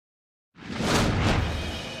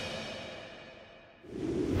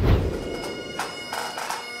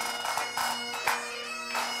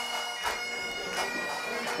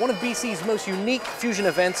One of BC's most unique fusion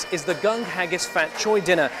events is the Gung Haggis Fat Choy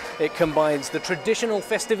dinner. It combines the traditional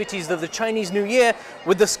festivities of the Chinese New Year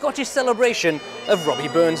with the Scottish celebration of Robbie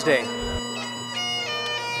Burns Day.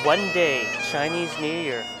 One day, Chinese New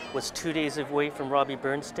Year was 2 days away from Robbie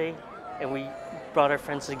Burns Day, and we brought our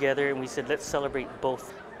friends together and we said, let's celebrate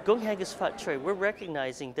both. Gung Haggis Fat Choy, we're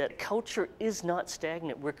recognizing that culture is not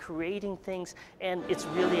stagnant. We're creating things, and it's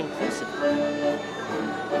really inclusive.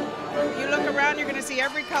 You look around, you're going to see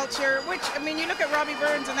every culture, which, I mean, you look at Robbie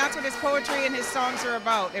Burns, and that's what his poetry and his songs are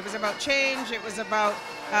about. It was about change, it was about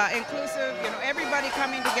inclusive, you know, everybody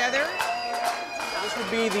coming together. This would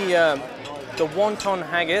be the wonton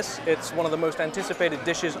haggis. It's one of the most anticipated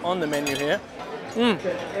dishes on the menu here.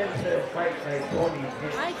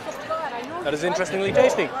 That is interestingly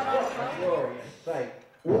tasty.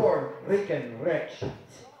 Warm, rich and rich. Me,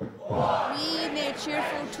 nae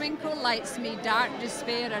cheerful twinkle lights me, dark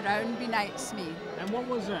despair around benights me. And what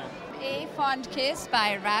was that? A fond kiss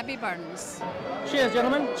by Robbie Burns. Cheers,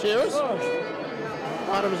 gentlemen. Cheers.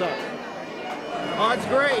 Bottoms up. Oh, it's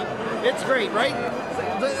great. It's great, right?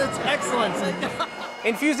 It's excellent.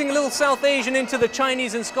 Infusing a little South Asian into the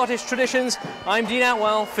Chinese and Scottish traditions, I'm Dean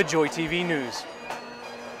Atwal for JoyTv News.